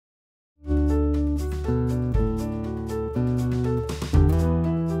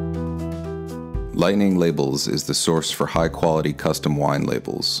Lightning Labels is the source for high-quality custom wine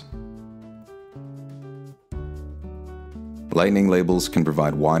labels. Lightning Labels can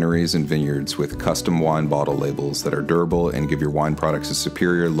provide wineries and vineyards with custom wine bottle labels that are durable and give your wine products a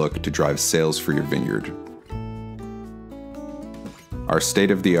superior look to drive sales for your vineyard. Our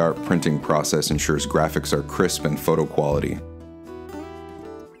state-of-the-art printing process ensures graphics are crisp and photo quality.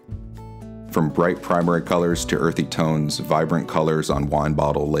 From bright primary colors to earthy tones, vibrant colors on wine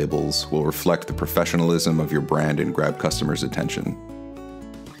bottle labels will reflect the professionalism of your brand and grab customers' attention.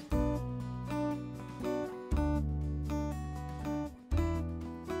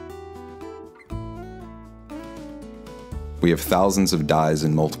 We have thousands of dies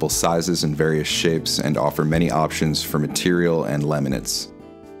in multiple sizes and various shapes and offer many options for material and laminates.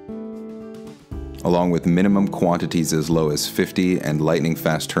 Along with minimum quantities as low as 50 and lightning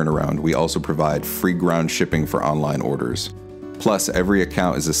fast turnaround, we also provide free ground shipping for online orders. Plus, every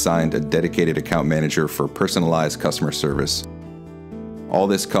account is assigned a dedicated account manager for personalized customer service. All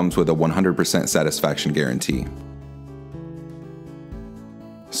this comes with a 100% satisfaction guarantee.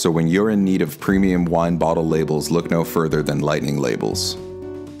 So when you're in need of premium wine bottle labels, look no further than Lightning Labels.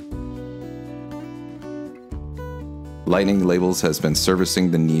 Lightning Labels has been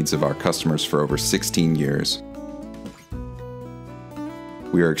servicing the needs of our customers for over 16 years.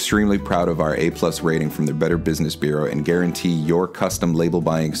 We are extremely proud of our A+ rating from the Better Business Bureau and guarantee your custom label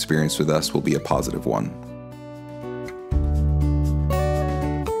buying experience with us will be a positive one.